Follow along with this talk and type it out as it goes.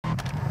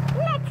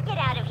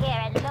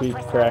Keep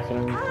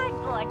cracking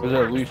them. There's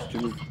at least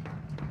 2.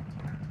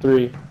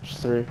 3.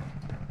 Just 3.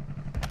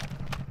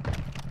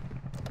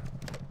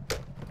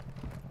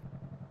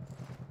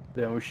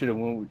 Damn, we should have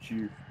went with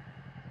you.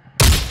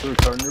 Is there a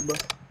car nearby?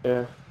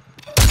 Yeah.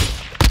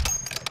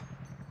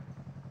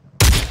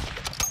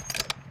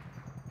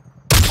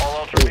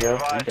 There you go.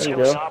 There you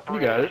go. You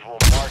got it.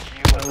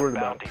 Not worried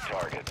about it.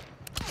 Target.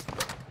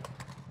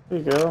 There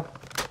you go.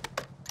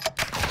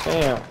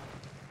 Damn.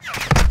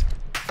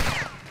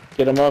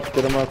 Get him up,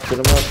 get him up, get him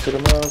up, get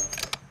him up.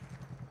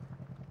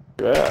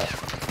 Yeah.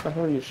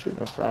 Where are you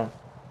shooting from?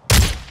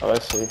 Oh, I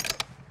see.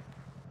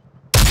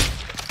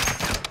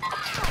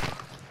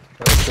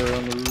 Right there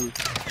on the roof.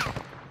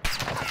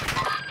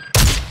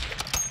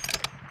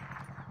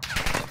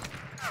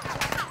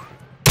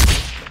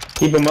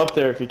 Keep him up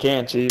there if you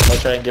can, Chief. I'll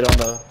try and get on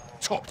the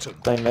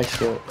thing next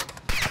to it.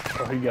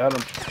 Oh, he got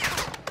him.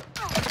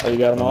 Oh, you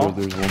got them all?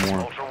 There's one more.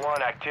 Ultra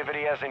One,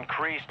 activity has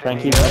increased. Try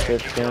and keep him up there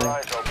if you Keep your can.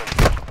 eyes open.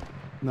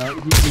 No,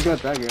 you got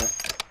that guy.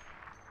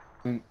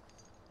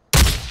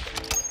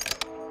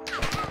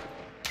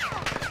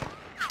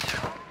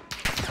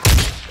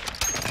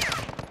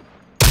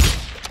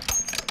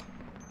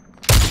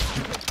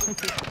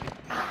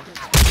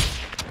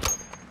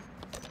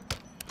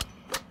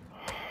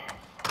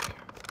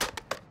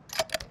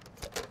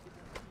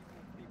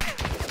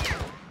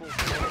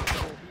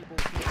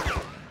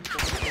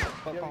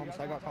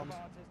 I got comms.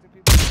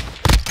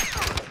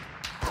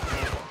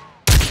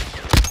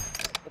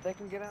 But they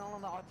can get in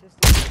on the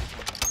autistic.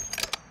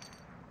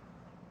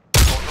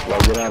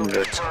 Well, get on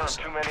there.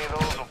 Too many of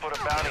those will put a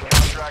bounty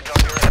contract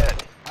on your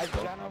head. I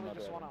generally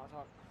just want to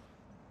talk.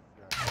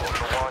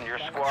 Ultra One, your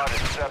squad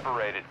is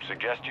separated.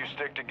 Suggest you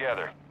stick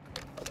together.